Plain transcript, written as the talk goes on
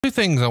Two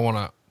things I want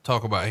to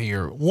talk about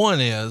here. One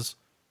is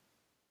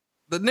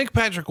that Nick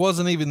Patrick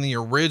wasn't even the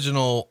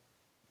original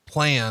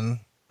plan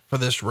for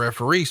this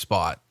referee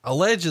spot.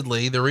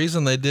 Allegedly, the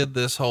reason they did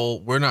this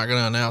whole, we're not going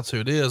to announce who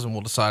it is and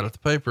we'll decide at the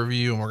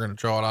pay-per-view and we're going to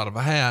draw it out of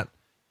a hat,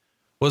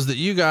 was that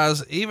you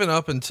guys, even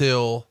up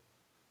until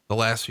the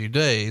last few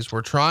days,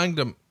 were trying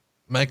to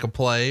make a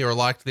play or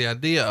liked the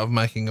idea of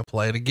making a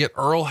play to get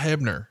Earl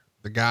Hebner,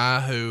 the guy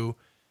who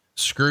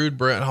screwed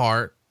Bret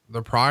Hart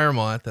the prior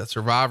month at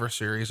Survivor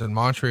Series in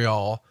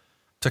Montreal,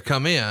 to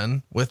come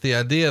in with the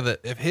idea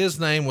that if his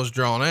name was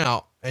drawn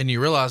out and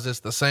you realize it's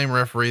the same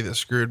referee that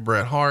screwed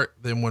Bret Hart,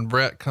 then when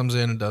Bret comes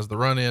in and does the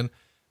run in,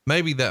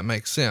 maybe that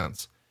makes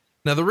sense.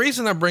 Now, the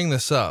reason I bring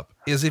this up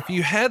is if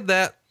you had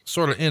that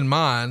sort of in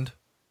mind,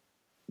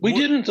 we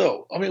didn't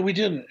though. I mean, we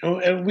didn't,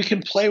 and we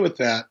can play with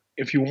that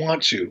if you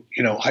want to,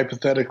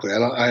 hypothetically.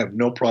 I have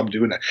no problem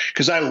doing that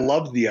because I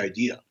love the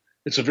idea.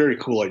 It's a very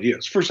cool idea.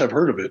 It's the first I've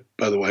heard of it,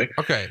 by the way.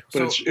 Okay.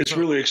 But it's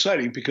really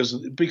exciting because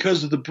of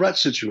the Bret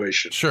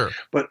situation. Sure.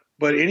 But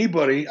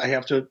anybody, I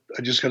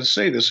just got to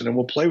say this and then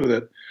we'll play with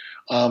it.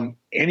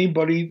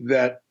 Anybody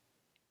that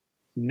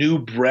knew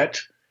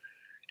Bret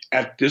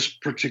at this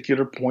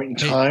particular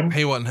point in time.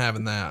 He wasn't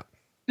having that.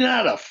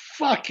 Not a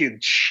fucking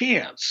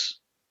chance.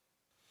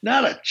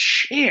 Not a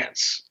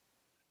chance.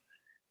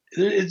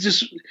 It's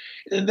just,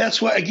 and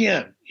that's why,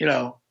 again,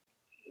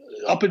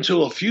 up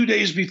until a few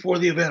days before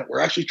the event, we're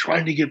actually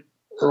trying to get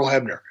Earl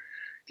Hebner.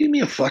 Give me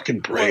a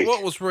fucking break.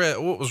 Well,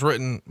 what was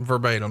written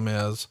verbatim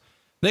is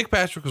Nick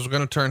Patrick was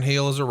going to turn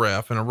heel as a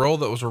ref in a role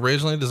that was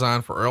originally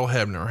designed for Earl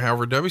Hebner.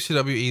 However,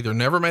 WCW either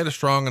never made a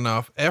strong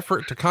enough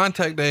effort to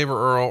contact Dave or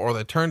Earl, or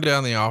they turned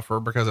down the offer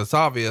because it's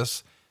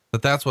obvious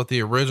that that's what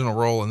the original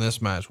role in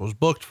this match was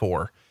booked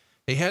for.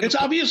 It's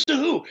obvious to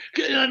who?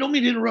 And I don't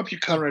mean to interrupt you,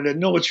 Conrad. I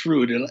know it's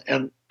rude,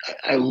 and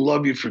I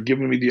love you for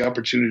giving me the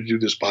opportunity to do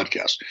this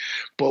podcast.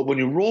 But when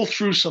you roll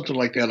through something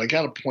like that, I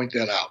got to point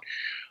that out.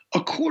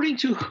 According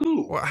to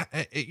who? Well,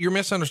 you're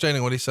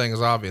misunderstanding what he's saying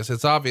is obvious.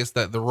 It's obvious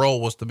that the role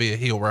was to be a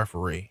heel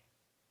referee.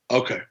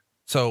 Okay.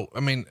 So, I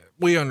mean,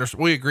 we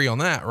agree on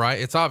that, right?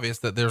 It's obvious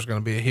that there's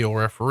going to be a heel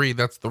referee.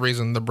 That's the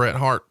reason the Bret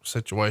Hart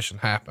situation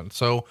happened.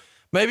 So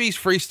maybe he's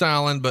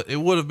freestyling, but it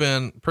would have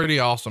been pretty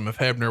awesome if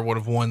Hebner would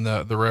have won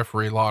the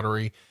referee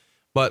lottery,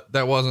 but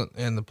that wasn't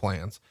in the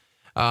plans.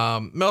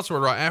 Meltzer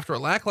would write, after a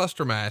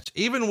lackluster match,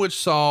 even which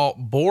saw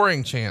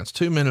boring chants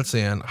 2 minutes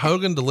in,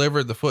 Hogan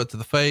delivered the foot to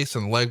the face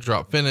and the leg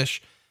drop finish.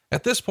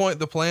 At this point,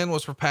 the plan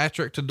was for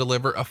Patrick to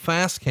deliver a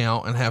fast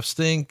count and have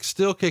Sting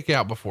still kick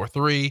out before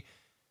 3,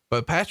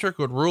 but Patrick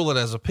would rule it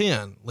as a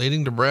pin,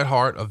 leading to Bret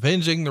Hart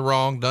avenging the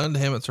wrong done to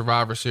him at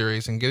Survivor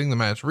Series and getting the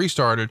match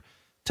restarted,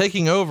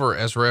 taking over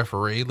as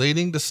referee,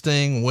 leading to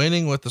Sting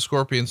winning with the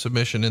Scorpion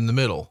submission in the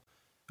middle.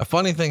 A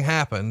funny thing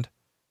happened.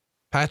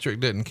 Patrick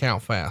didn't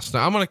count fast.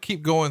 Now I'm going to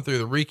keep going through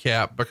the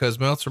recap because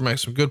Meltzer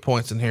makes some good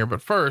points in here.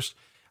 But first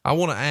I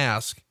want to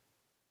ask,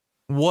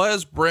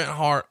 was Bret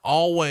Hart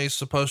always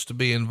supposed to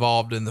be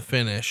involved in the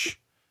finish?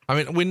 I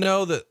mean, we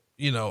know that,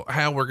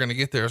 how we're going to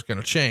get there is going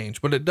to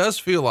change, but it does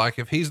feel like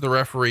if he's the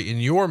referee in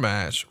your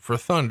match for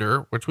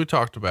Thunder, which we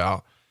talked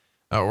about,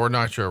 or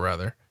Nitro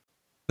rather,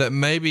 that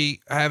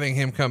maybe having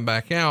him come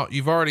back out,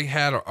 you've already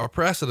had a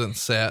precedent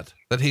set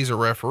that he's a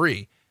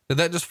referee. Did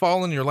that just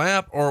fall in your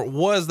lap, or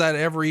was that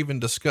ever even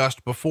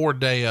discussed before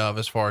day of,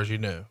 as far as you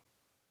knew?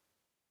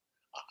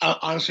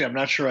 Honestly, I'm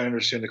not sure I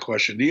understand the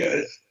question.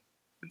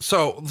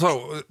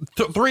 So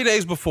 3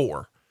 days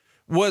before,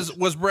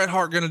 was Bret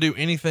Hart going to do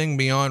anything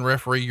beyond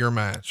referee your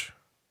match?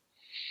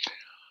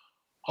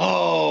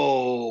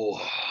 Oh,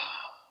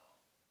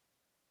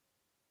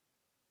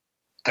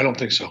 I don't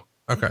think so.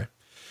 Okay.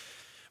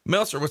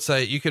 Meltzer would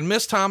say, you can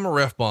mistime a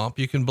ref bump,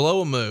 you can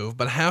blow a move,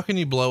 but how can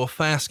you blow a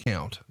fast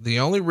count? The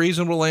only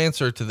reasonable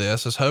answer to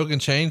this is Hogan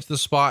changed the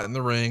spot in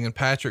the ring and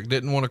Patrick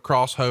didn't want to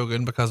cross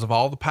Hogan because of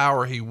all the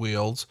power he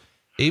wields,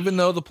 even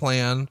though the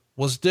plan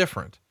was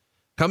different.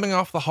 Coming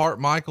off the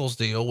Hart-Michaels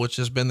deal, which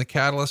has been the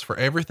catalyst for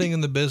everything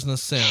in the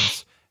business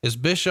since, is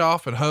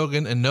Bischoff and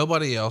Hogan and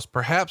nobody else,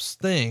 perhaps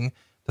Sting,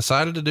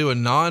 decided to do a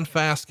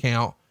non-fast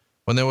count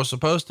when there was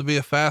supposed to be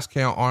a fast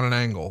count on an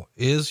angle.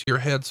 Is your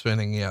head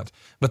spinning yet?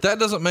 But that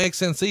doesn't make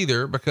sense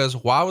either, because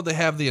why would they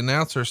have the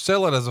announcer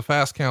sell it as a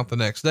fast count the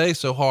next day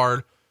so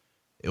hard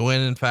when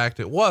in fact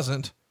it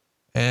wasn't?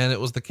 And it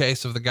was the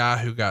case of the guy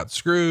who got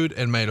screwed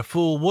and made a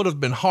fool would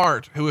have been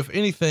Hart, who, if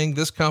anything,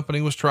 this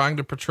company was trying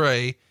to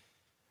portray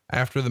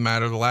after the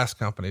matter the last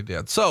company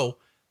did. So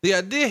the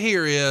idea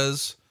here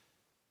is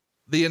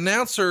the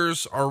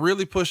announcers are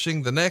really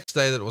pushing the next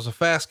day that it was a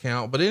fast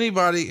count, but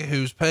anybody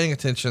who's paying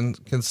attention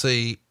can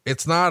see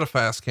it's not a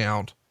fast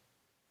count.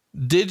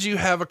 Did you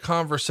have a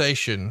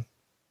conversation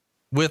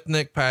with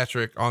Nick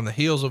Patrick on the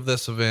heels of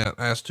this event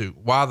as to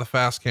why the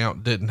fast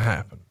count didn't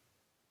happen?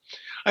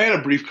 I had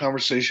a brief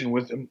conversation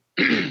with him.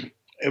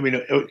 I mean,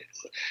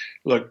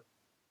 look,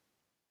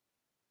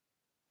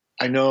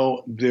 I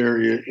know there,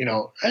 you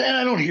know, and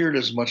I don't hear it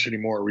as much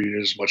anymore, read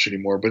it as much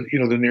anymore, but, you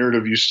know, the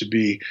narrative used to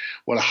be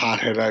what a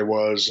hothead I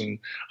was and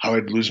how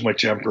I'd lose my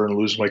temper and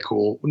lose my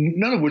cool,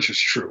 none of which is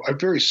true. I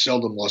very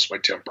seldom lost my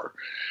temper.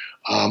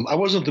 I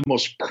wasn't the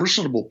most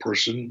personable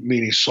person,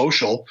 meaning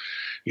social.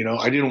 You know,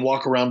 I didn't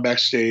walk around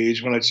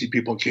backstage when I'd see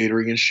people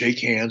catering and shake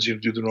hands, you know,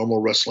 do the normal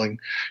wrestling,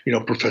 you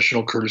know,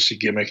 professional courtesy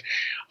gimmick,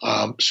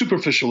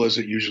 superficial as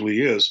it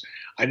usually is.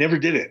 I never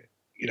did it.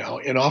 You know,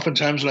 and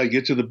oftentimes when I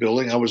get to the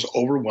building, I was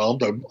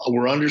overwhelmed.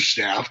 We're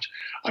understaffed.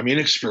 I'm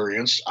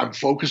inexperienced. I'm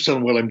focused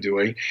on what I'm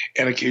doing.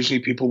 And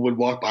occasionally people would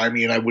walk by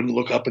me and I wouldn't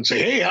look up and say,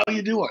 hey, how are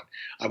you doing?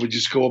 I would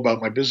just go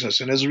about my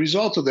business. And as a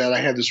result of that, I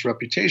had this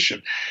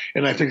reputation.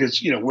 And I think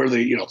it's, you know, where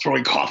they, you know,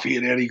 throwing coffee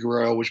at Eddie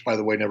Guerrero, which by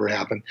the way, never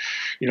happened,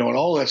 you know, and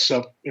all that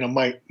stuff, you know,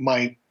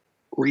 my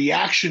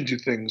reaction to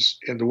things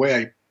and the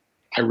way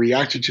I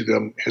reacted to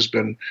them has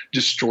been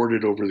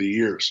distorted over the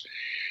years.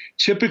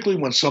 Typically,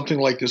 when something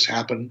like this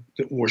happened,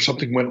 where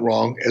something went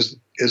wrong, as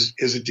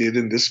it did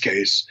in this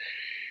case,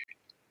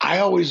 I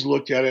always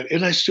looked at it,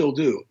 and I still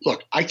do.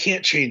 Look, I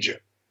can't change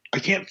it. I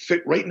can't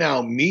fit right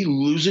now. Me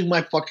losing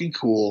my fucking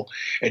cool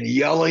and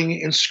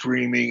yelling and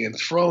screaming and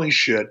throwing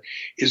shit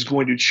is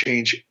going to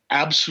change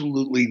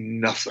absolutely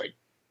nothing.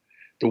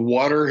 The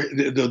water,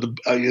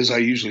 as I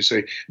usually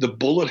say, the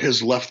bullet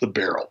has left the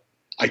barrel.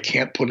 I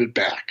can't put it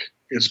back.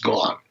 It's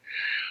gone.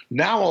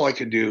 Now all I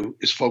can do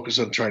is focus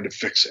on trying to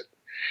fix it.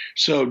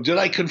 So did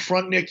I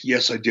confront Nick?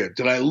 Yes, I did.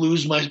 Did I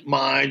lose my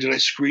mind? Did I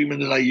scream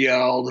and did I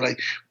yell? Did I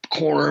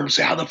corner him and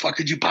say, how the fuck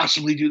could you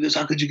possibly do this?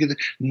 How could you get this?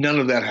 None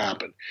of that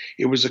happened.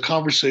 It was a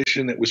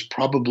conversation that was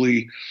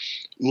probably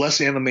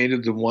less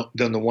animated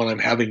than the one I'm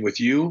having with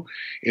you.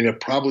 And it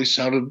probably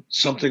sounded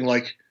something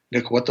like,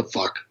 Nick, what the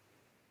fuck?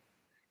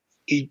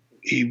 He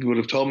would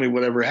have told me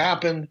whatever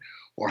happened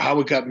or how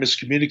it got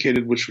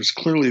miscommunicated, which was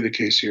clearly the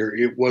case here.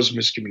 It was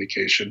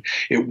miscommunication.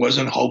 It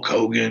wasn't Hulk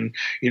Hogan,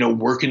 you know,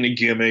 working the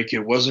gimmick.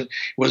 It wasn't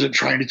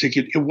trying to take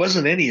it. It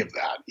wasn't any of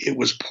that. It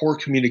was poor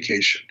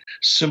communication.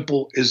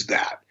 Simple as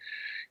that.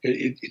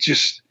 It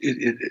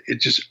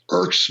just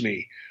irks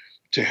me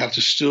to have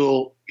to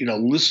still, you know,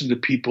 listen to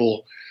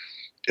people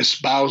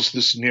espouse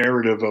this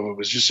narrative of it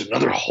was just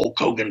another Hulk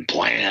Hogan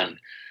plan.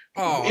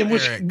 Oh,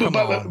 Eric,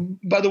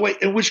 by the way,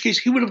 in which case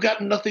he would have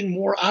gotten nothing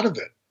more out of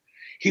it.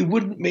 He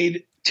wouldn't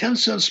made 10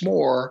 cents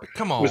more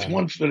with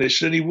one finish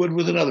than he would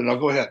with another. Now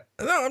go ahead.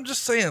 No, I'm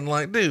just saying,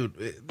 like,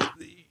 dude,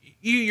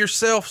 you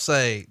yourself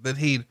say that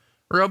he'd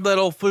rub that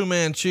old Fu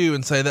Manchu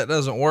and say that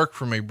doesn't work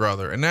for me,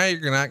 brother. And now you're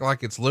going to act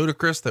like it's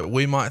ludicrous that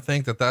we might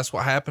think that that's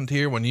what happened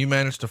here when you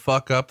managed to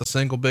fuck up the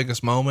single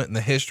biggest moment in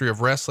the history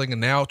of wrestling. And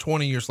now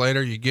 20 years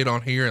later, you get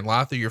on here and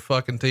lie through your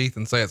fucking teeth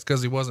and say it's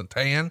because he wasn't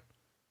tan.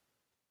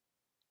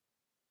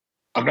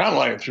 I'm not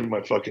lying through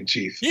my fucking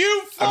teeth.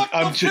 You fucked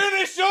the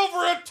finish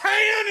over a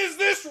tan. Is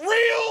this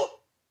real?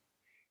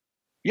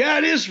 Yeah,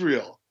 it is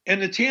real.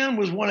 And the tan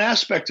was one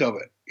aspect of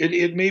it.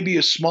 It may be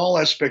a small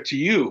aspect to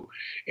you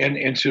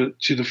and to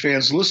the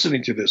fans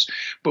listening to this.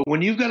 But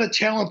when you've got a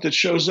talent that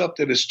shows up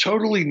that is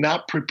totally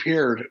not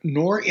prepared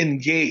nor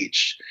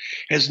engaged,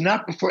 has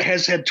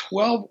had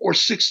 12 or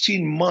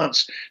 16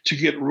 months to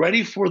get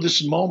ready for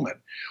this moment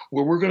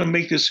where we're going to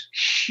make this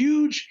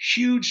huge,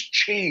 huge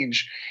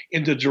change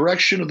in the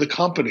direction of the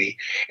company.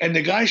 And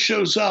the guy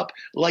shows up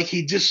like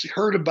he just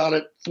heard about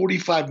it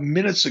 45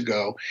 minutes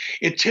ago.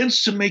 It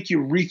tends to make you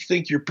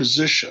rethink your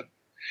position.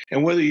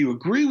 And whether you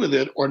agree with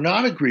it or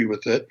not agree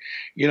with it,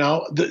 you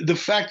know, the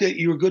fact that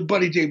your good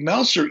buddy Dave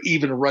Meltzer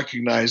even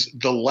recognized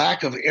the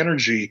lack of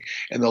energy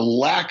and the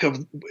lack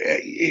of,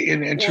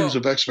 in terms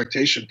of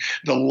expectation,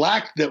 the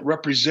lack that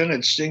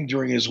represented Sting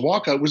during his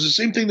walkout was the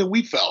same thing that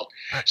we felt.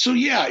 So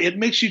yeah, it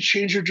makes you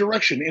change your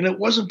direction. And it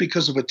wasn't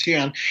because of a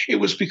tan. It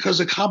was because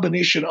a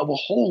combination of a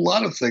whole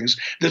lot of things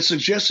that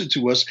suggested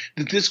to us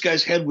that this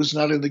guy's head was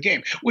not in the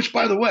game, which,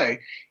 by the way,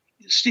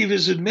 Steve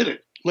has admitted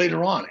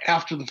later on,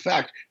 after the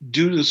fact,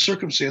 due to the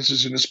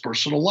circumstances in his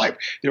personal life.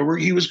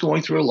 He was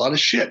going through a lot of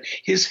shit.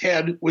 His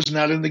head was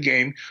not in the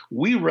game.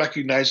 We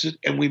recognized it,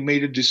 and we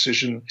made a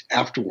decision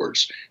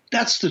afterwards.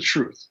 That's the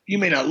truth. You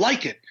may not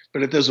like it,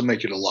 but it doesn't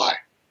make it a lie.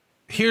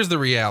 Here's the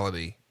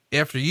reality.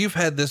 After you've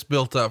had this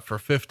built up for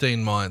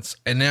 15 months,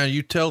 and now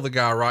you tell the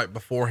guy right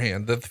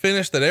beforehand that the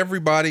finish that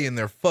everybody and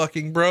their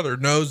fucking brother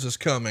knows is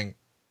coming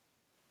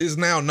is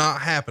now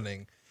not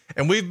happening,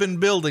 and we've been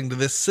building to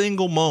this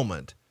single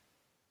moment.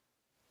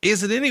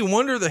 Is it any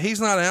wonder that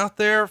he's not out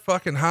there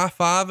fucking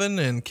high-fiving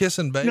and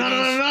kissing babies?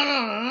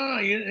 No.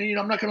 You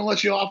know, I'm not going to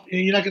let you off.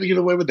 You're not going to get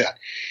away with that.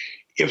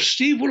 If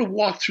Steve would have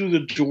walked through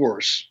the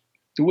doors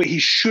the way he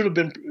should have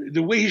been,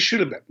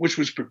 which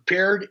was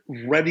prepared,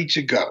 ready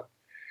to go,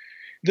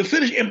 the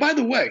finish. And by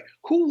the way,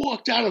 who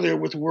walked out of there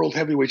with the World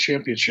Heavyweight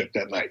Championship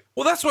that night?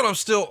 Well, that's what I'm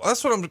so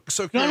curious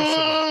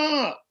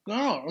about.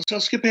 No.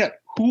 Let's skip ahead.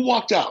 Who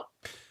walked out?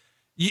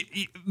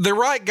 the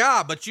right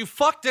guy, but you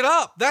fucked it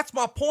up. That's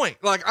my point.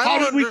 Like, how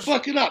did we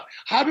fuck it up?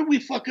 How did we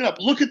fuck it up?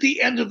 Look at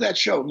the end of that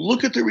show.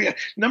 Look at the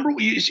number.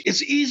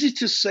 It's easy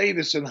to say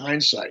this in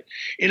hindsight,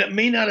 and it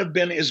may not have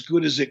been as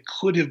good as it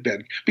could have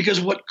been, because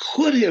what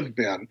could have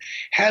been,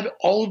 had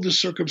all of the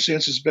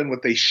circumstances been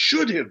what they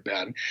should have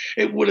been,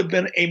 it would have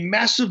been a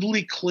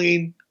massively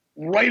clean,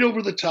 right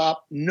over the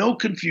top, no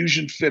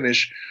confusion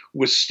finish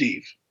with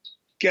Steve.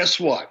 Guess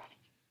what?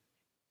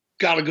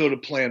 Got to go to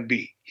plan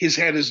B. His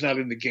head is not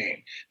in the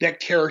game. That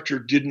character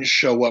didn't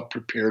show up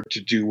prepared to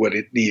do what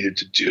it needed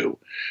to do.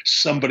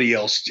 Somebody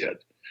else did.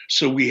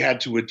 So we had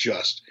to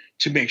adjust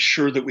to make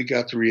sure that we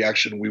got the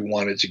reaction we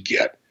wanted to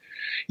get.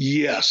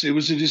 Yes, it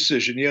was a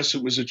decision. Yes,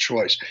 it was a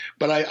choice.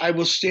 But I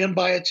will stand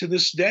by it to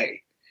this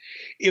day.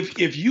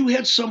 If you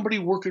had somebody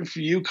working for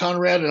you,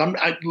 Conrad,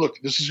 and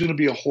look, this is going to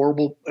be a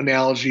horrible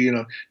analogy and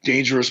a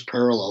dangerous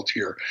parallel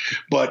here,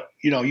 but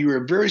you're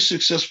a very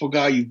successful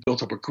guy. You've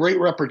built up a great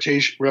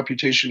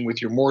reputation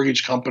with your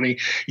mortgage company.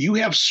 You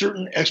have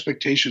certain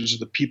expectations of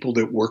the people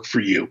that work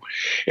for you.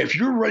 If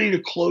you're ready to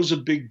close a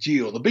big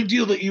deal, the big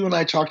deal that you and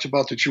I talked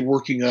about that you're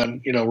working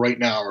on, right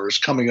now or is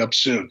coming up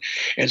soon,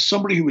 and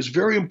somebody who was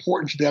very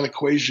important to that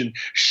equation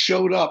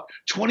showed up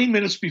 20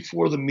 minutes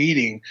before the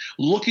meeting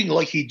looking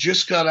like he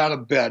just got out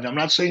of bed. I'm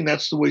not saying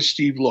that's the way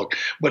Steve looked,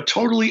 but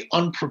totally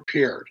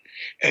unprepared.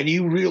 And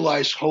you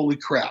realize, holy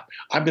crap,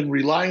 I've been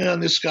relying on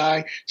this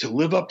guy to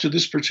live up to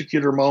this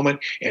particular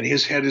moment, and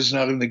his head is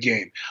not in the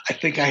game. I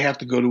think I have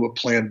to go to a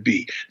plan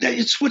B.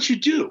 It's what you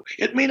do.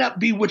 It may not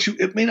be what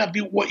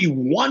you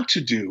want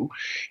to do.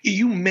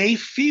 You may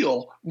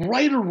feel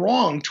right or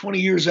wrong 20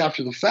 years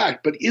after the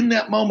fact, but in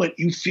that moment,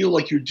 you feel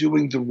like you're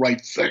doing the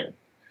right thing.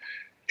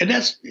 And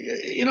that's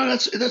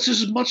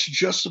as much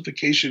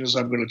justification as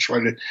I'm going to try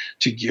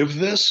to give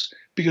this,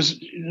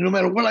 because no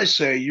matter what I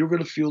say, you're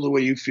going to feel the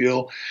way you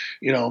feel.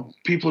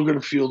 People are going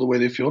to feel the way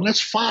they feel, and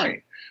that's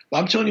fine. But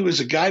I'm telling you, as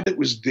a guy that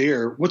was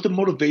there, what the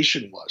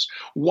motivation was.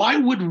 Why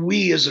would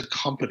we as a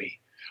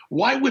company,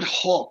 why would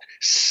Hulk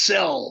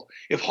sell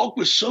if Hulk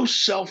was so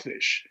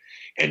selfish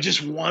and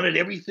just wanted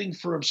everything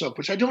for himself,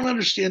 which I don't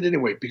understand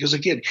anyway, because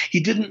again,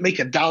 he didn't make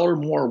a dollar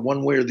more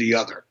one way or the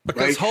other.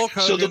 Because right? Hulk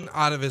Hogan,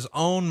 out of his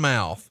own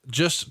mouth,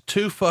 just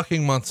 2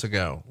 fucking months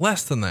ago,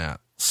 less than that,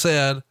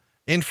 said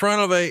in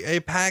front of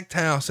a packed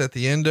house at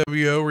the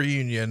NWO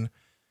reunion,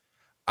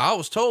 I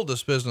was told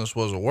this business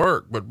was a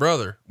work, but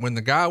brother, when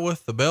the guy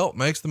with the belt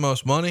makes the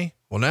most money,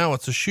 well, now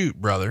it's a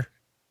shoot, brother.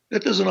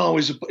 That doesn't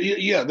always,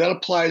 that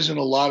applies in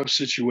a lot of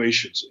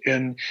situations.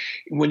 And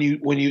when you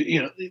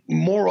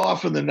more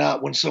often than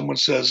not, when someone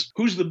says,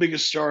 who's the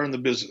biggest star in the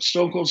business,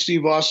 Stone Cold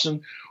Steve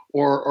Austin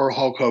or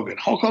Hulk Hogan?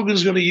 Hulk Hogan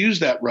is going to use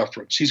that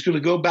reference. He's going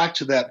to go back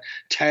to that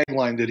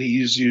tagline that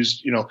he's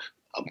used,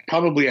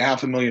 probably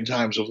 500,000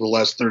 times over the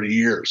last 30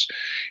 years.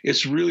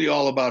 It's really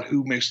all about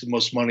who makes the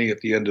most money at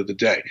the end of the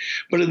day.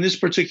 But in this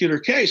particular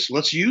case,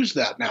 let's use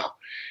that now.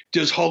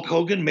 Does Hulk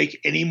Hogan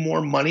make any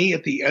more money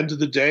at the end of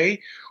the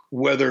day,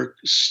 whether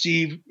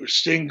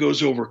Sting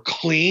goes over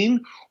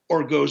clean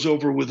or goes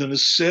over with an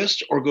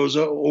assist or goes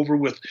over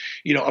with,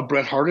 a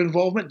Bret Hart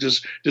involvement?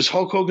 Does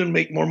Hulk Hogan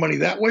make more money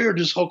that way, or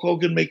does Hulk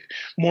Hogan make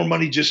more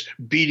money just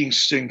beating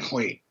Sting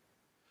clean?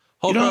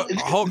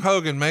 Hulk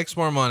Hogan makes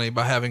more money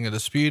by having a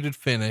disputed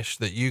finish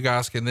that you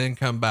guys can then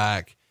come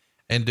back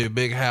and do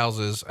big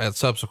houses at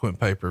subsequent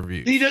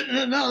pay-per-views.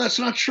 No, that's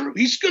not true.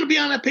 He's going to be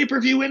on that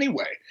pay-per-view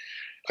anyway.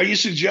 Are you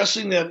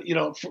suggesting that,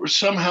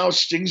 somehow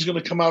Sting's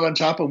going to come out on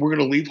top and we're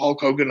going to leave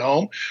Hulk Hogan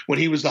home when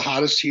he was the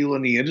hottest heel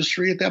in the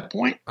industry at that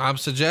point? I'm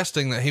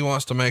suggesting that he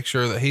wants to make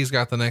sure that he's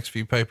got the next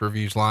few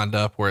pay-per-views lined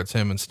up where it's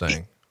him and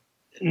Sting.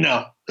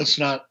 No, that's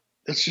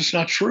just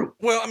not true.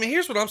 Well, I mean,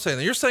 here's what I'm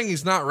saying. You're saying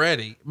he's not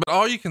ready, but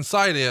all you can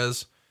cite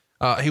is,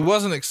 he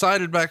wasn't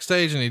excited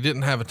backstage and he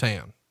didn't have a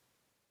tan.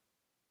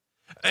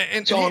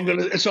 And that's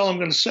all I'm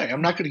going to say.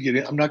 I'm not going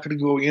to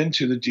go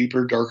into the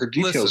deeper, darker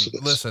details of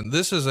this. Listen,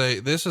 this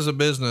is a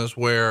business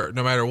where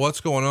no matter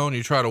what's going on,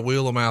 you try to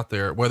wheel them out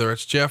there, whether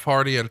it's Jeff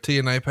Hardy at a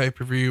TNA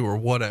pay-per-view or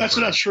whatever. That's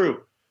not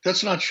true.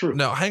 That's not true.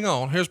 No, hang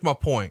on. Here's my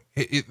point.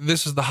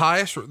 This is the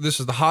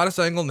hottest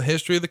angle in the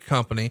history of the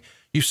company.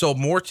 You sold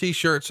more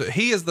t-shirts.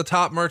 He is the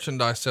top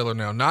merchandise seller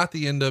now, not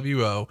the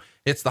NWO.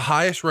 It's the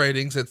highest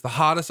ratings. It's the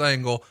hottest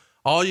angle.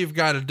 All you've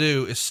got to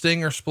do is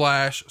Stinger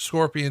Splash,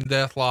 Scorpion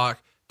Deathlock,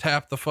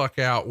 tap the fuck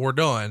out. We're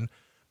done.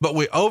 But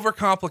we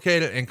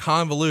overcomplicate it and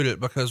convolute it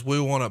because we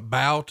want to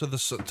bow to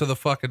the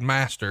fucking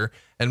master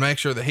and make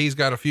sure that he's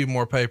got a few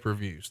more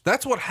pay-per-views.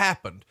 That's what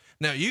happened.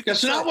 Now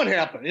that's not what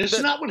happened. It's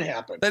not what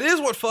happened. That is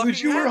what fucking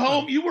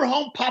happened. You were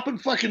home popping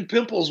fucking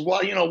pimples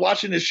while,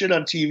 watching this shit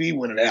on TV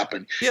when it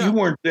happened. Yeah. You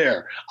weren't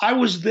there. I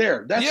was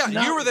there.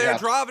 You were there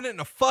driving it in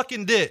a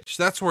fucking ditch.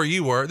 That's where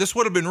you were. This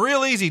would have been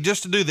real easy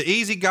just to do the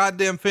easy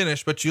goddamn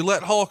finish, but you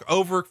let Hulk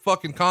over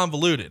fucking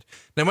convoluted.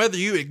 Now, whether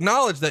you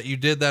acknowledge that you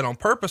did that on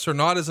purpose or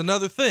not is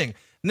another thing.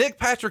 Nick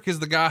Patrick is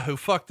the guy who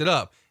fucked it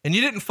up, and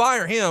you didn't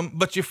fire him,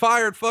 but you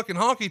fired fucking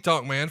Honky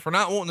Tonk Man for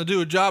not wanting to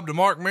do a job to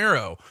Mark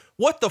Marrow.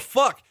 What the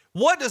fuck?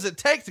 What does it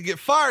take to get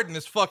fired in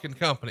this fucking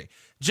company?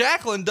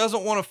 Jacqueline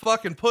doesn't want to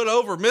fucking put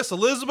over Miss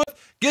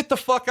Elizabeth. Get the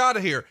fuck out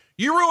of here.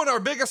 You ruined our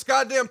biggest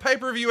goddamn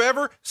pay-per-view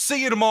ever.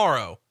 See you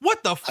tomorrow.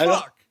 What the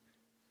fuck?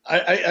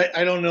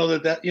 I don't know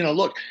that,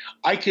 look,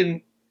 I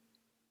can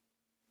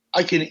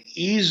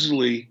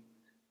easily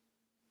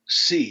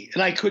see,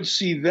 and I could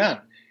see then,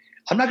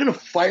 I'm not going to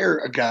fire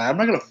a guy. I'm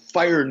not going to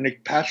fire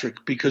Nick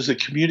Patrick because the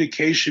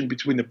communication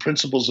between the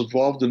principals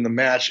involved in the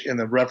match and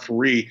the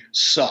referee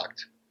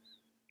sucked.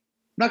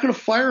 I'm not going to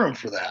fire him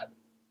for that.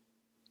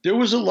 There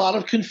was a lot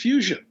of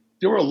confusion.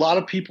 There were a lot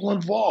of people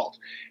involved.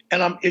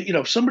 And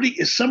if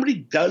somebody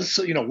does,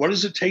 what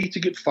does it take to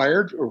get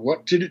fired, or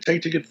what did it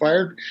take to get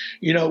fired?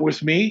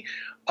 With me,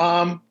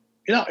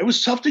 it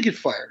was tough to get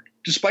fired,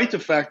 despite the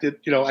fact that,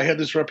 I had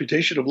this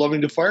reputation of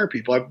loving to fire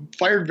people. I've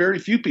fired very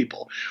few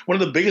people. One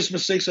of the biggest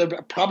mistakes I've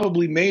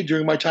probably made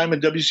during my time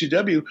in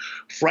WCW,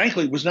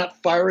 frankly, was not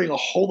firing a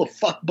whole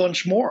fuck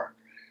bunch more.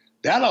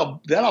 That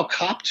I'll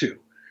cop to.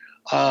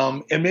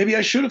 And maybe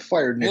I should have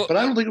fired Nick, but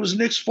I don't think it was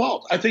Nick's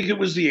fault. I think it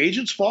was the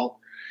agent's fault,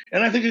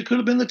 and I think it could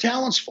have been the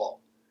talent's fault.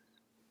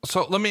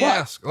 So let me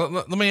ask,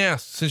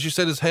 since you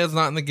said his head's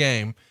not in the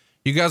game,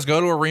 you guys go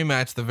to a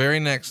rematch the very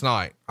next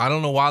night. I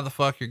don't know why the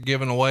fuck you're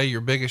giving away your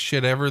biggest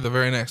shit ever the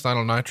very next night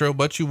on Nitro,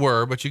 but you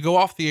go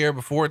off the air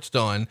before it's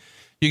done.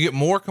 You get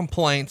more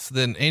complaints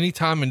than any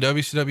time in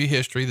WCW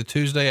history the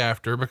Tuesday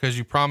after, because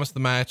you promise the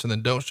match and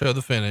then don't show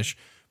the finish,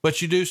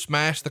 but you do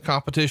smash the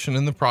competition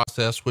in the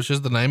process, which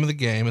is the name of the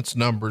game. It's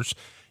numbers.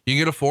 You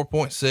get a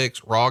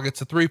 4.6, Raw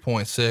gets a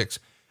 3.6.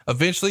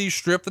 Eventually you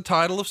strip the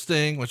title of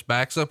Sting, which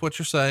backs up what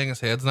you're saying. His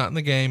head's not in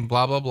the game,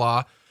 blah, blah,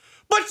 blah.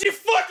 But you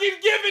fucking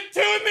give it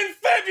to him in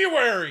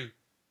February.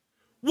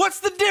 What's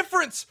the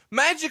difference?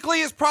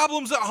 Magically his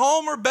problems at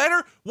home are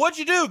better? What'd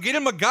you do? Get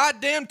him a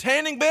goddamn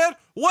tanning bed?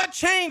 What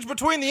changed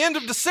between the end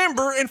of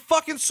December and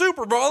fucking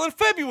Super Bowl in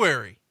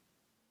February?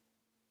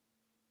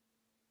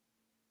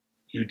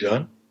 You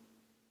done?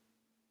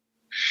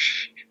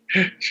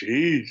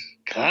 Jeez,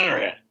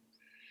 Conrad,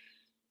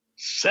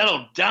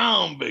 settle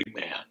down, big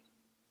man.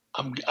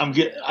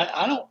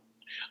 I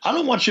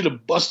don't want you to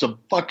bust a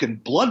fucking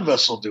blood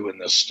vessel doing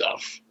this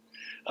stuff.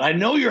 I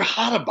know you're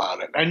hot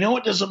about it. I know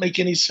it doesn't make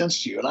any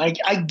sense to you. And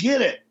I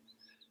get it.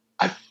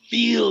 I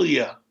feel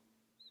you.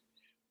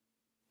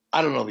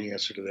 I don't know the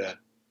answer to that.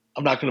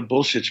 I'm not going to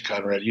bullshit you,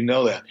 Conrad. You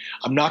know that.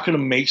 I'm not going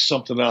to make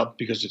something up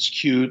because it's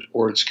cute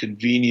or it's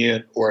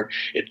convenient or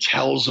it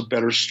tells a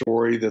better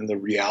story than the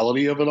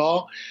reality of it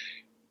all.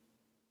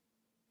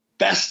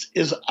 Best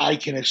as I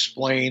can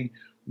explain,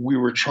 we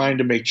were trying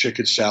to make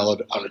chicken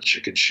salad out of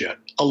chicken shit.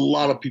 A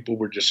lot of people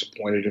were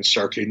disappointed in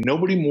Starrcade.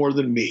 Nobody more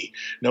than me.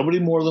 Nobody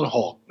more than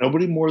Hulk.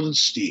 Nobody more than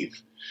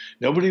Steve.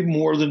 Nobody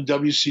more than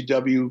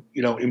WCW,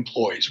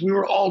 employees. We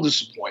were all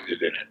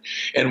disappointed in it.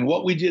 And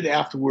what we did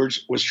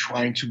afterwards was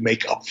trying to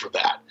make up for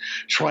that,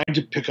 trying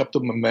to pick up the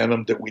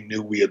momentum that we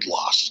knew we had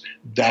lost.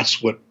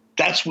 That's what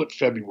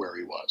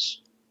February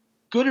was.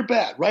 Good or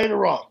bad, right or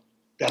wrong.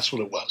 That's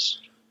what it was.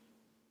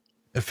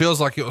 It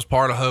feels like it was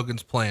part of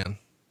Hogan's plan.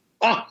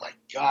 Oh my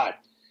God.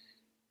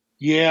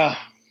 Yeah.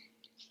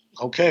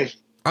 Okay.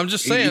 I'm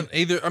just saying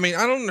I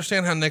don't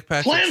understand how Nick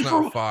Patrick's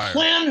not fired.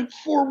 Plan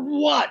for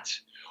what?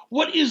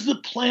 What is the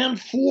plan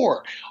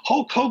for?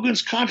 Hulk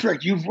Hogan's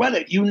contract, you've read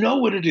it. You know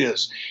what it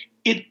is.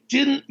 It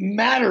didn't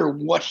matter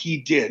what he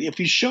did. If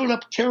he showed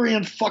up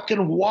carrying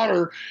fucking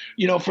water,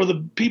 for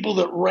the people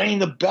that rang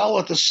the bell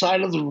at the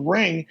side of the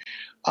ring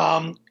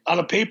on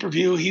a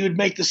pay-per-view, he would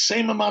make the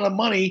same amount of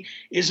money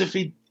as if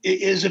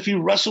he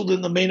wrestled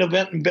in the main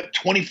event and bet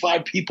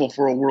 25 people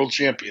for a world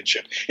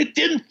championship. It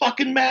didn't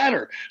fucking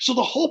matter. So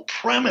the whole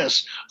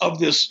premise of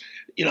this,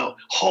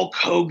 Hulk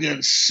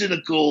Hogan,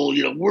 cynical,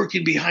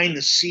 working behind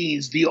the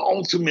scenes, the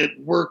ultimate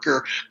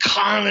worker,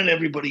 conning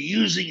everybody,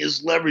 using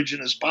his leverage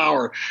and his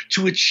power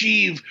to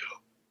achieve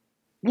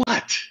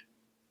what?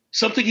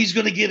 Something he's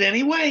going to get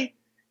anyway?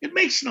 It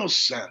makes no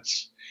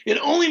sense. It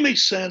only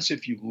makes sense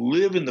if you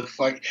live in the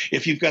fight,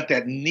 if you've got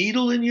that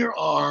needle in your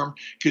arm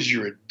because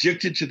you're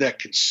addicted to that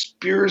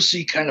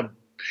conspiracy kind of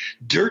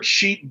dirt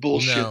sheet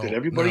bullshit that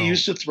everybody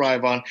used to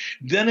thrive on,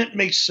 then it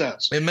makes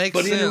sense. It makes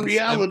sense. But in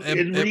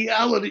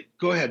reality,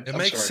 go ahead. It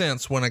makes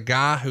sense when a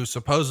guy who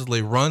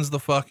supposedly runs the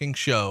fucking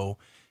show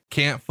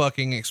can't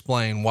fucking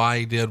explain why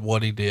he did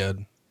what he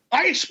did.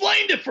 I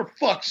explained it, for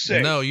fuck's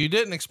sake. No, you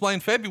didn't explain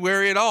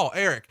February at all.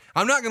 Eric,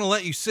 I'm not going to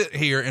let you sit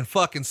here and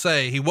fucking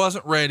say he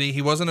wasn't ready.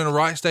 He wasn't in a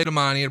right state of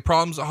mind. He had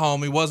problems at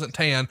home. He wasn't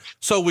tan.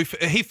 So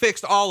he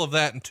fixed all of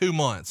that in 2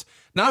 months.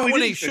 Not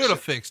when he should have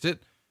fixed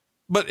it,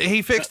 but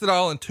he fixed it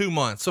all in 2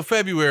 months. So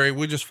February,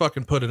 we just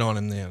fucking put it on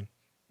him then.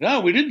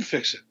 No, we didn't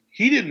fix it.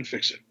 He didn't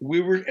fix it.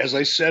 We were, as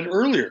I said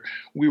earlier,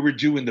 we were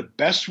doing the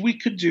best we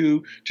could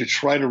do to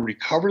try to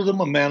recover the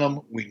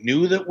momentum we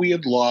knew that we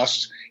had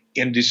lost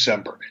in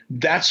December.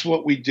 That's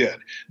what we did.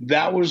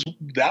 That was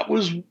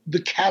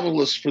the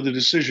catalyst for the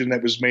decision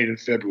that was made in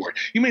February.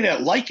 You may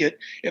not like it.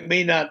 It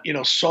may not,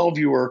 solve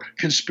your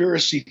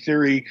conspiracy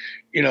theory,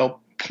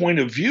 point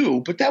of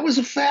view, but that was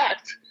a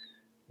fact.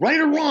 Right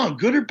or wrong,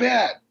 good or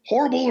bad,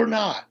 horrible or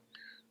not,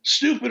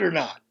 stupid or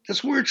not.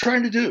 That's what we were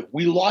trying to do.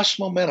 We lost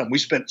momentum. We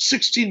spent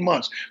 16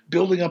 months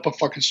building up a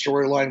fucking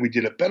storyline. We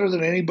did it better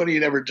than anybody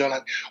had ever done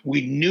it.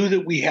 We knew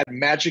that we had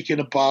magic in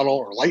a bottle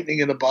or lightning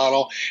in a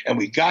bottle, and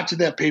we got to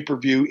that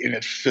pay-per-view and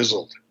it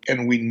fizzled,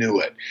 and we knew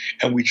it,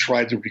 and we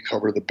tried to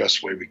recover the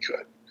best way we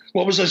could.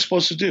 What was I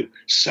supposed to do?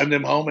 Send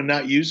him home and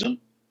not use him?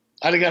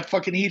 I'd have got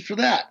fucking heat for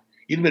that.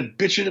 You'd have been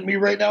bitching at me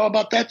right now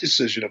about that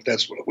decision if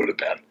that's what it would have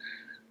been.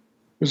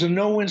 It was a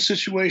no-win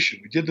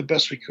situation. We did the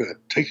best we could.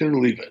 Take it or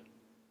leave it.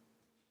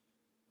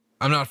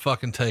 I'm not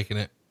fucking taking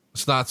it.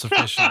 It's not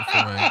sufficient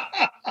for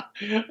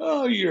me.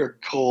 Oh, you're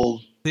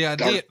cold. The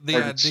idea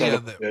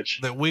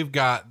that we've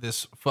got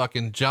this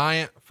fucking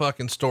giant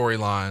fucking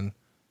storyline.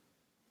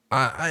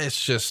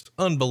 It's just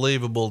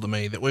unbelievable to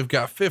me that we've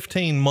got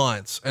 15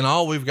 months and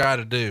all we've got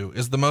to do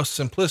is the most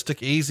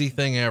simplistic, easy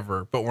thing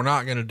ever, but we're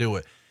not going to do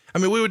it. I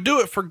mean, we would do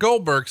it for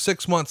Goldberg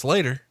 7 months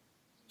later,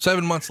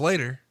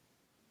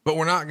 but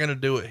we're not going to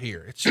do it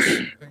here. It's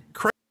just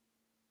crazy.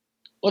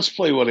 Let's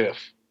play what if.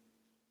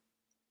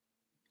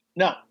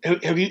 Now,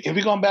 have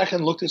you gone back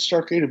and looked at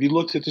Starrcade? Have you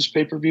looked at this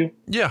pay-per-view?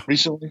 Yeah.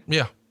 Recently?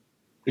 Yeah.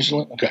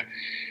 Recently? Okay.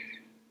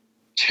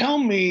 Tell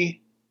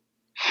me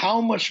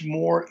how much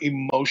more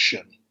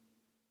emotion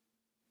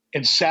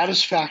and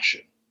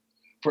satisfaction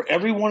for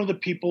every one of the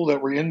people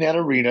that were in that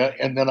arena,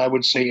 and then I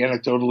would say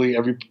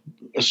anecdotally,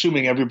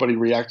 assuming everybody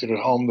reacted at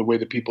home the way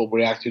the people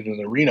reacted in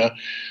the arena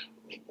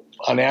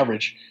on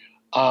average,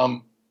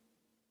 how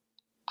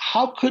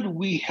could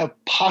we have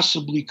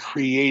possibly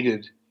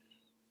created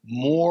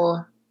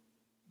more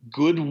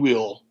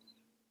goodwill,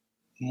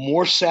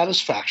 more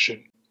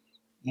satisfaction,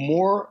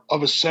 more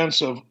of a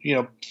sense of,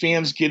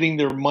 fans getting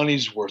their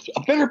money's worth,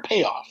 a better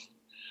payoff?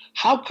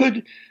 How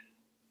could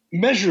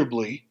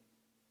measurably,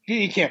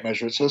 you can't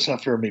measure it, so it's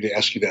not fair of me to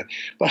ask you that,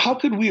 but how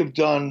could we have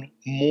done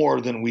more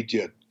than we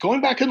did?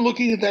 Going back and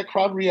looking at that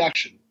crowd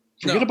reaction,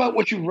 forget about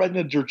what you read in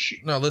the dirt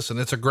sheet. No, listen,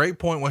 it's a great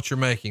point what you're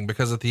making,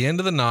 because at the end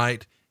of the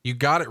night, you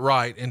got it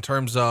right in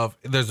terms of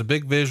there's a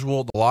big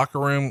visual, the locker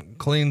room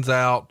cleans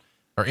out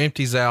or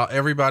empties out.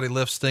 Everybody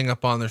lifts Sting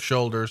up on their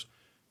shoulders.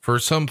 For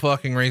some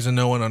fucking reason,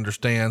 no one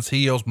understands.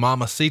 He yells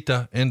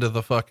 "Mamacita" into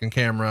the fucking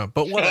camera,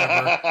 but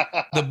whatever.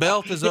 The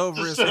belt is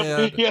over his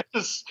head.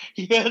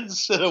 He hadn't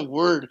said a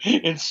word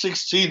in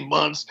 16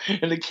 months,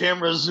 and the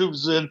camera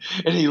zooms in,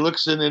 and he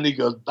looks in, and he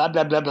goes, "Blah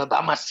blah blah blah,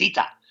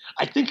 Mamacita."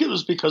 I think it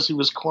was because he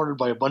was cornered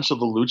by a bunch of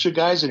the Lucha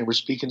guys, and they were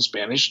speaking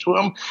Spanish to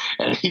him,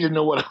 and he didn't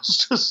know what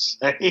else to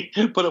say.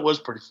 But it was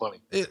pretty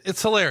funny.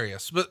 It's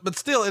hilarious, but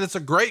still, it's a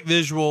great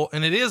visual,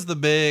 and it is the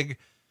big.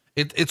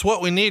 It's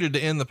what we needed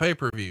to end the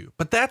pay-per-view.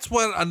 But that's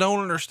what I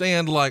don't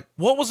understand. Like,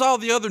 what was all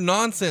the other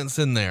nonsense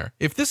in there?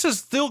 If this is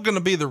still going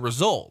to be the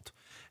result,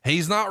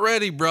 he's not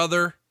ready,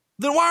 brother.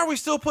 Then why are we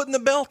still putting the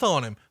belt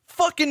on him?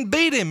 Fucking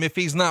beat him if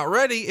he's not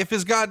ready. If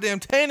his goddamn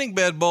tanning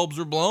bed bulbs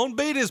are blown,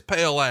 beat his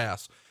pale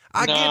ass.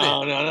 I get it.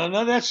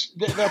 No.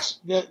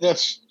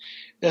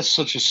 That's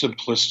such a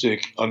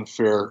simplistic,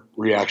 unfair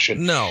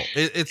reaction. No,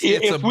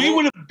 if we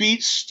would have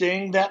beat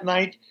Sting that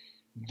night,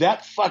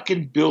 that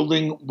fucking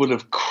building would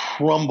have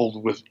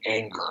crumbled with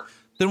anger.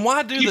 Then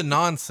why do the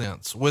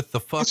nonsense with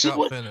the fuck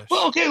up finish?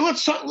 Well, okay,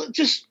 let's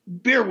just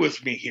bear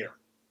with me here.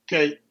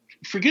 Okay.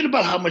 Forget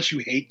about how much you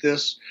hate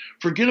this.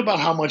 Forget about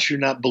how much you're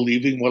not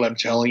believing what I'm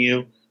telling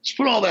you. Let's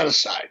put all that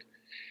aside.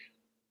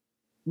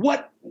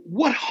 What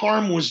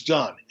harm was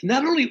done? I'm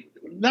not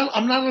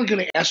only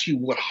going to ask you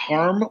what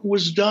harm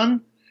was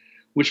done,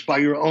 which by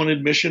your own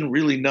admission,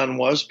 really none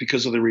was,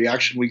 because of the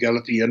reaction we got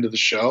at the end of the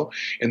show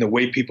and the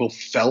way people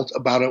felt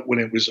about it when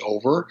it was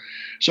over.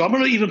 So I'm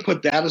going to even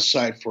put that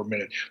aside for a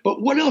minute.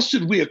 But what else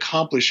did we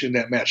accomplish in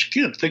that match?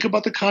 Again, think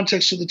about the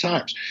context of the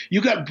times.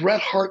 You got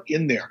Bret Hart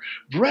in there.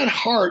 Bret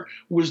Hart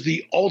was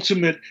the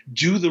ultimate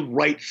do the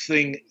right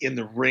thing in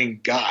the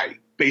ring guy,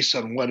 based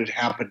on what had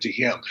happened to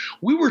him.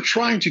 We were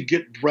trying to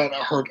get Bret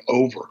Hart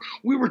over.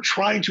 We were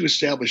trying to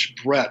establish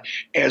Bret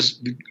as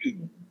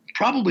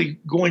probably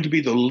going to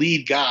be the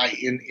lead guy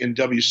in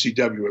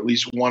WCW, at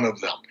least one of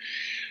them.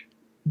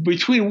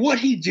 Between what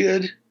he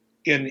did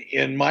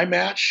in my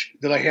match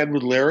that I had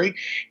with Larry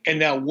and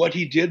now what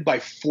he did by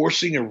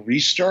forcing a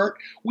restart,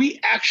 we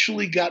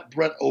actually got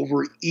Bret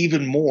over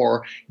even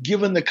more,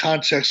 given the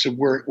context of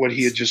what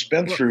he had just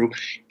been through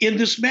in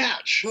this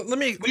match.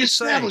 We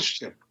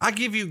established him. I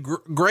give you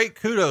great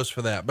kudos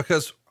for that,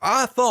 because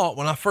I thought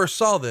when I first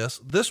saw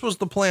this was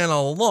the plan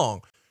all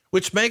along,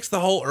 which makes the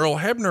whole Earl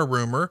Hebner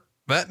rumor,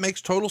 that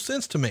makes total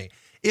sense to me.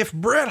 If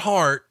Bret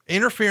Hart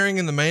interfering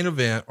in the main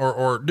event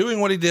or doing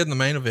what he did in the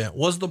main event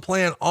was the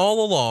plan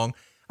all along,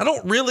 I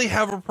don't really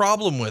have a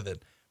problem with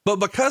it. But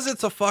because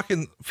it's a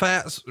fucking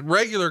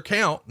regular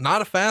count,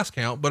 not a fast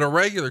count, but a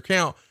regular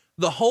count,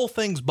 the whole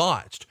thing's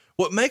botched.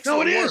 What makes it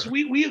worse?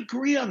 We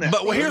agree on that.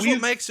 But here's what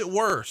makes it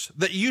worse: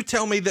 that you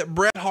tell me that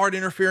Bret Hart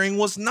interfering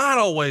was not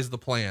always the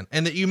plan,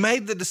 and that you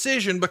made the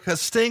decision because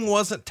Sting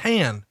wasn't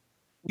tan.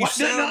 You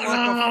sound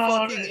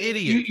like a fucking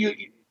idiot.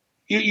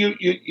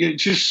 You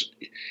just,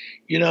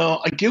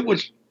 I get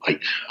I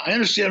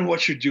understand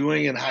what you're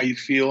doing and how you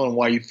feel and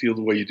why you feel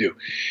the way you do.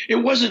 It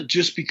wasn't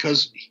just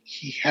because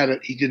he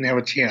didn't have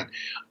a tan.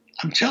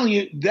 I'm telling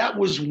you, that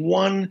was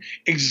one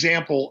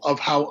example of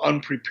how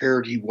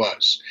unprepared he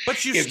was.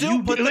 But you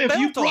still put the belt on him. If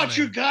you brought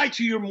your guy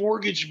to your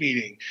mortgage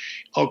meeting,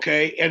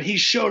 okay, and he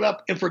showed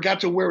up and forgot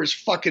to wear his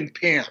fucking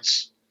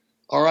pants,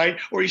 all right,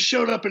 or he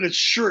showed up in a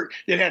shirt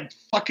that had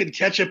fucking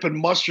ketchup and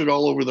mustard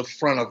all over the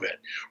front of it.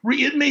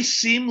 It may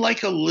seem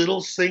like a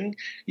little thing,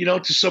 you know,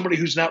 to somebody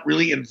who's not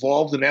really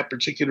involved in that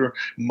particular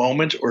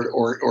moment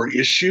or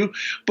issue,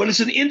 but it's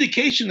an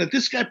indication that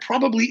this guy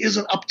probably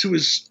isn't up to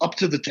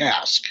the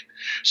task.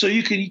 So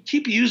you can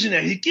keep using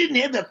that. He didn't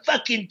have the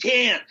fucking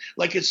tan,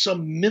 like it's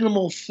some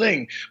minimal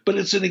thing, but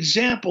it's an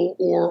example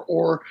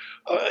or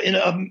in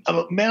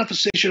a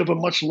manifestation of a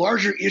much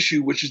larger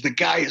issue, which is the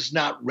guy is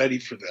not ready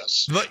for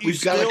this. But we've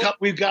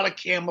got to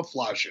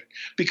camouflage it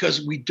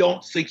because we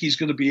don't think he's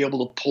going to be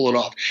able to pull it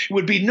off. It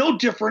would be no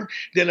different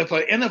than if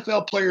an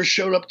NFL player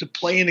showed up to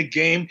play in a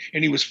game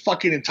and he was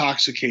fucking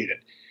intoxicated.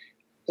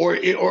 Or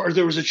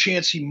there was a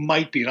chance he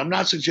might be. And I'm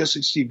not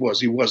suggesting Steve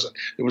was. He wasn't.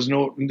 There was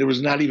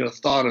not even a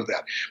thought of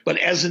that. But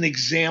as an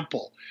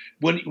example,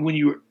 when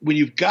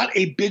you've got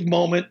a big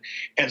moment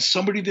and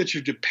somebody that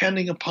you're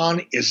depending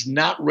upon is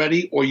not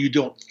ready, or you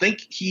don't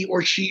think he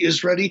or she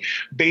is ready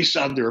based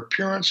on their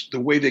appearance, the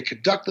way they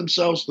conduct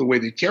themselves, the way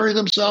they carry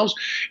themselves,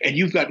 and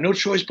you've got no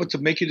choice but to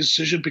make a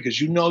decision because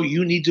you know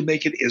you need to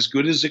make it as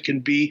good as it can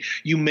be,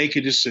 you make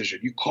a decision.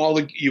 You call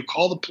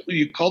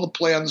the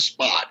play on the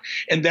spot.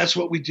 And that's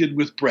what we did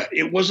with Brett.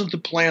 It wasn't the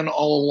plan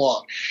all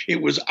along.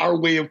 It was our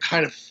way of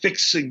kind of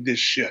fixing this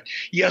shit.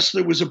 Yes,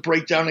 there was a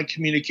breakdown in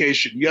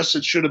communication. Yes,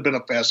 it should have been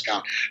a fast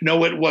count.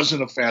 No, it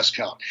wasn't a fast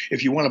count.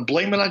 If you want to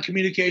blame it on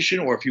communication,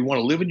 or if you want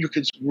to live in your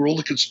world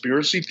of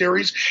conspiracy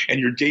theories and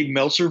your Dave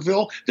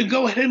Meltzerville, then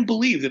go ahead and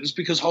believe that it's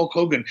because Hulk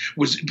Hogan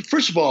was.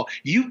 First of all,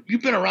 you've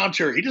been around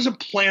Terry. He doesn't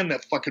plan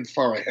that fucking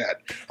far ahead.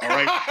 All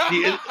right.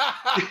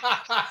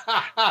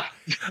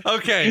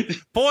 Okay.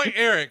 Point,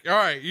 Eric. All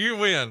right, you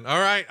win. All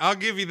right, I'll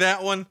give you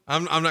that one.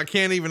 I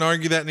can't even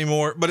argue that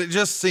anymore. But it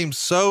just seems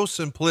so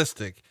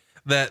simplistic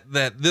that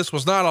this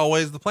was not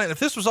always the plan. If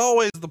this was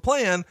always the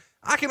plan,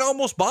 I can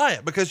almost buy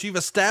it because you've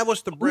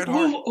established the Bret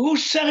Hart. Who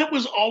said it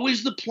was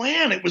always the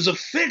plan? It was a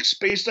fix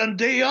based on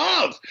day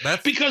of.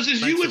 Because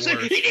as you would say,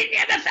 he didn't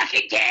have a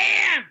fucking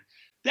can.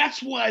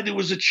 That's why there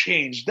was a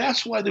change.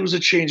 That's why there was a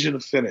change in the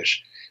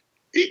finish.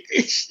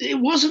 It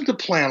wasn't the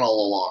plan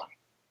all along.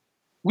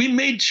 We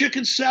made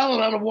chicken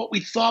salad out of what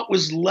we thought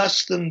was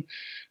less than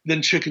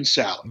chicken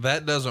salad.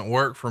 That doesn't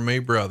work for me,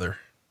 brother.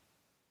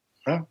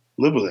 Well,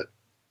 live with it.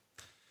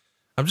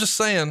 I'm just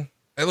saying.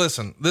 Hey,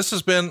 listen, this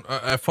has been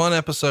a fun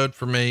episode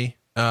for me.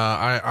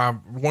 I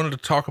wanted to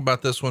talk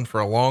about this one for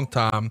a long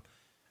time.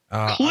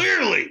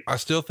 Clearly. I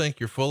still think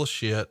you're full of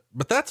shit,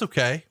 but that's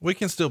okay. We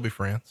can still be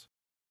friends.